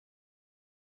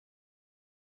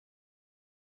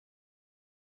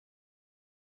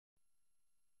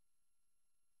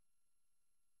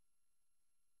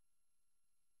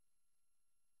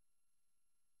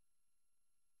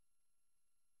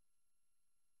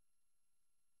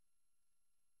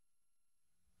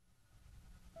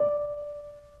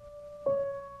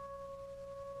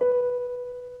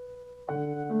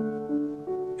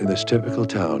In this typical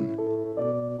town,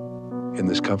 in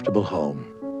this comfortable home,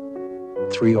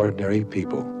 3 ordinary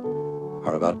people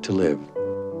are about to live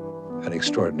an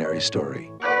extraordinary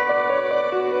story.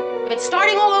 It's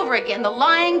starting all over again. The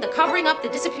lying, the covering up, the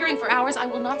disappearing for hours. I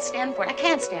will not stand for it. I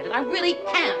can't stand it. I really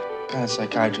can't. What kind of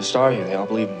psychiatrists are you? They all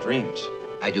believe in dreams.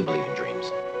 I do believe in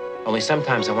dreams. Only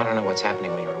sometimes I want to know what's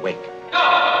happening when you're awake.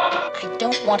 I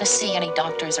don't want to see any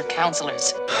doctors or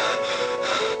counselors.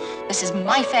 This is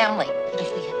my family. And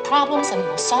if we have problems, then we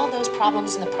will solve those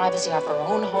problems in the privacy of our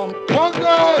own home.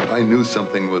 I knew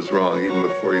something was wrong even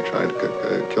before he tried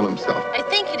to kill himself. I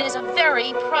think it is a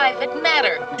very private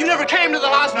matter. You never came to the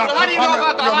hospital. How do you know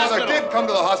about the hospital? Your mother did come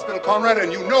to the hospital, Conrad,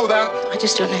 and you know that. I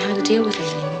just don't know how to deal with it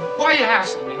anymore. Why are you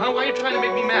hassling me, huh? Why are you trying to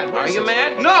make me mad? Are you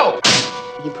mad? No!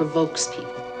 He provokes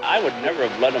people. I would never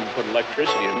have let him put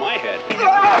electricity in my head.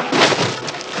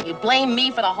 You blame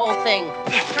me for the whole thing.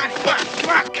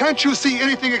 Can't you see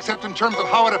anything except in terms of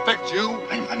how it affects you?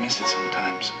 I miss it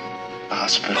sometimes. The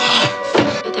hospital.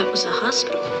 But that was a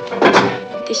hospital.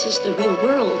 This is the real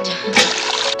world.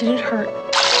 Did it hurt?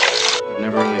 We've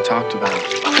never really talked about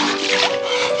it.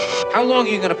 How long are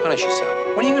you going to punish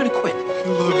yourself? When are you going to quit? I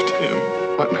loved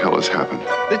him. What in hell has happened?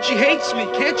 That she hates me.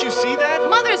 Can't you see that?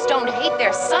 Mothers don't hate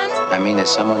their sons. I mean, there's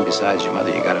someone besides your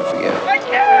mother you got to forgive.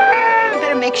 You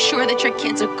better make sure that your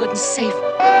kids are good and safe.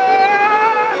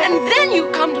 And then you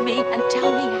come to me and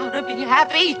tell me how to be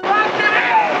happy.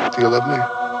 Do you love me?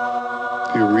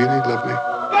 Do you really love me?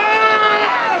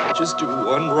 Just do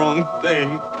one wrong thing.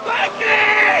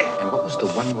 And what was the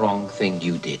one wrong thing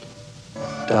you did?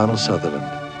 Donald Sutherland,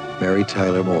 Mary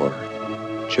Tyler Moore,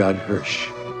 Judd Hirsch,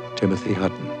 Timothy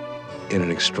Hutton, in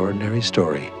an extraordinary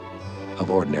story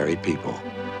of ordinary people.